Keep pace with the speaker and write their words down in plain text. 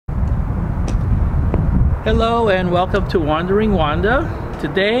Hello and welcome to Wandering Wanda.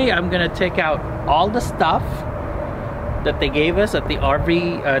 Today I'm gonna take out all the stuff that they gave us at the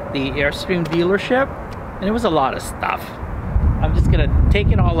Airstream dealership, and it was a lot of stuff. I'm just gonna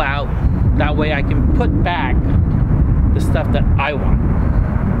take it all out, that way I can put back the stuff that I want,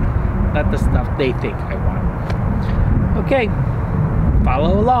 not the stuff they think I want. Okay,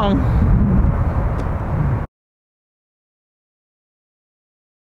 follow along.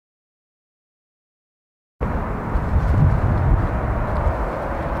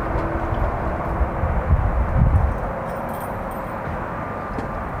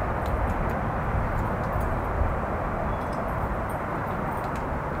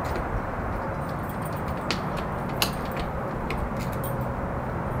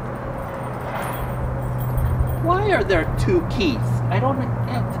 Why are there two keys? I don't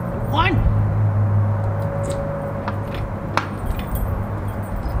get one.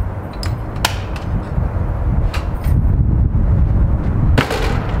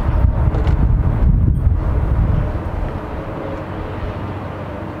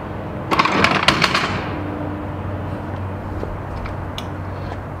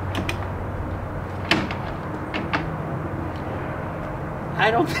 I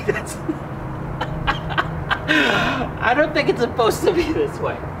don't think that's I don't think it's supposed to be this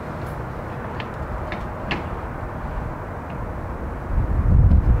way.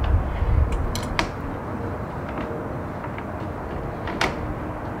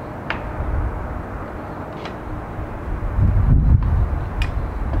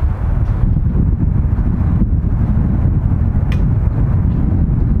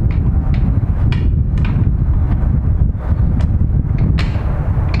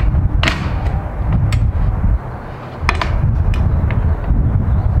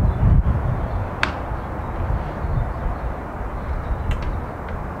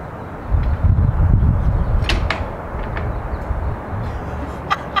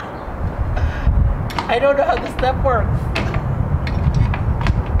 I don't know how this step works.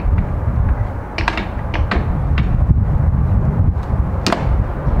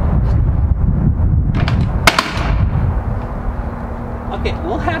 Okay,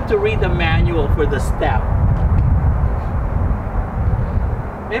 we'll have to read the manual for the step.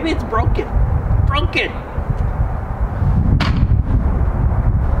 Maybe it's broken. Broken!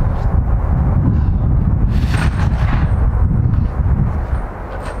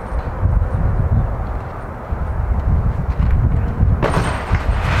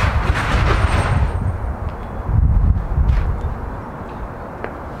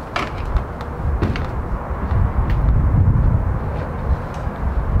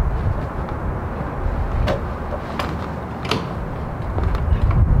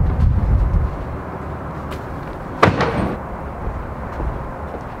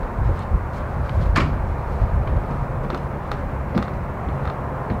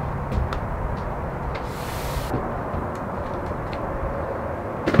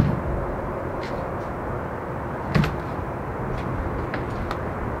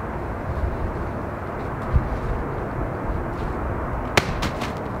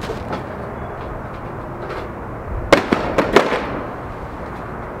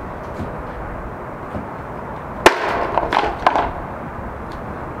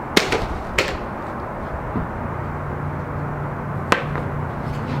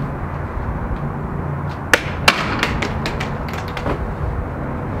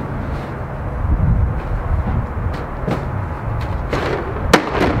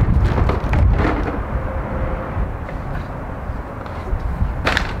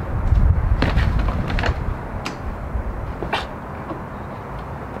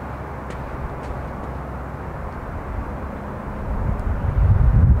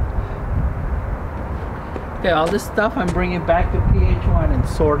 Okay, all this stuff I'm bringing back to PH1 and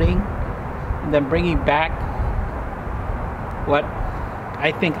sorting, and then bringing back what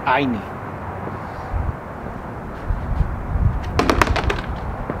I think I need.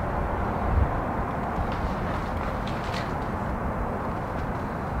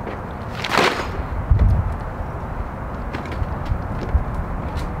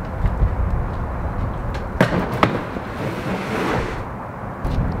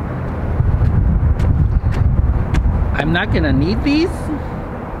 I'm not gonna need these.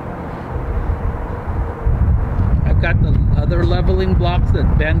 I've got the other leveling blocks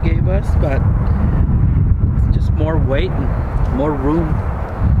that Ben gave us, but it's just more weight and more room.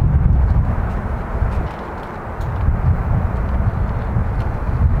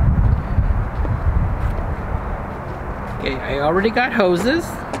 Okay, I already got hoses,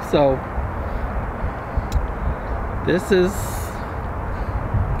 so this is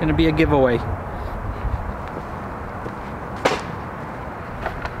gonna be a giveaway.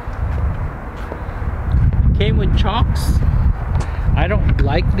 with chalks. I don't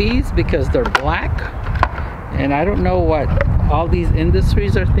like these because they're black, and I don't know what all these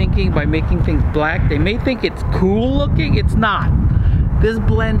industries are thinking by making things black. They may think it's cool looking. It's not. This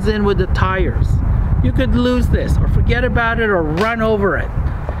blends in with the tires. You could lose this or forget about it or run over it.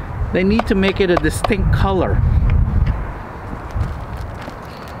 They need to make it a distinct color.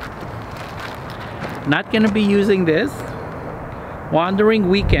 Not gonna be using this. Wandering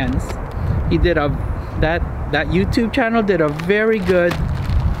Weekends. He did that YouTube channel did a very good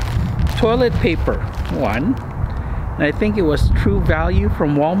toilet paper one. And I think it was True Value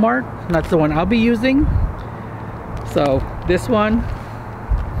from Walmart. That's the one I'll be using. So this one,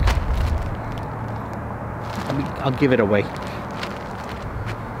 I'll give it away.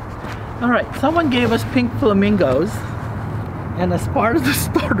 Alright, someone gave us pink flamingos, and as part of the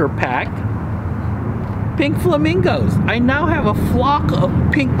starter pack, pink flamingos. I now have a flock of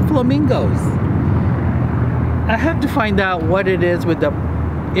pink flamingos. I have to find out what it is with the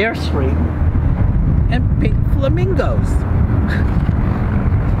Airstream and pink flamingos.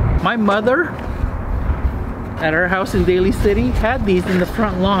 My mother at her house in Daly City had these in the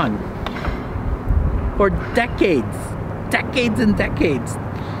front lawn for decades and decades.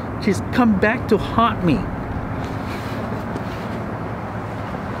 She's come back to haunt me.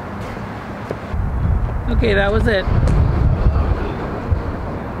 Okay, that was it.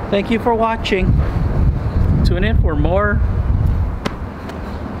 Thank you for watching. Tune in for more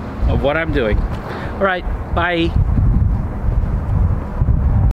of what I'm doing. All right, bye.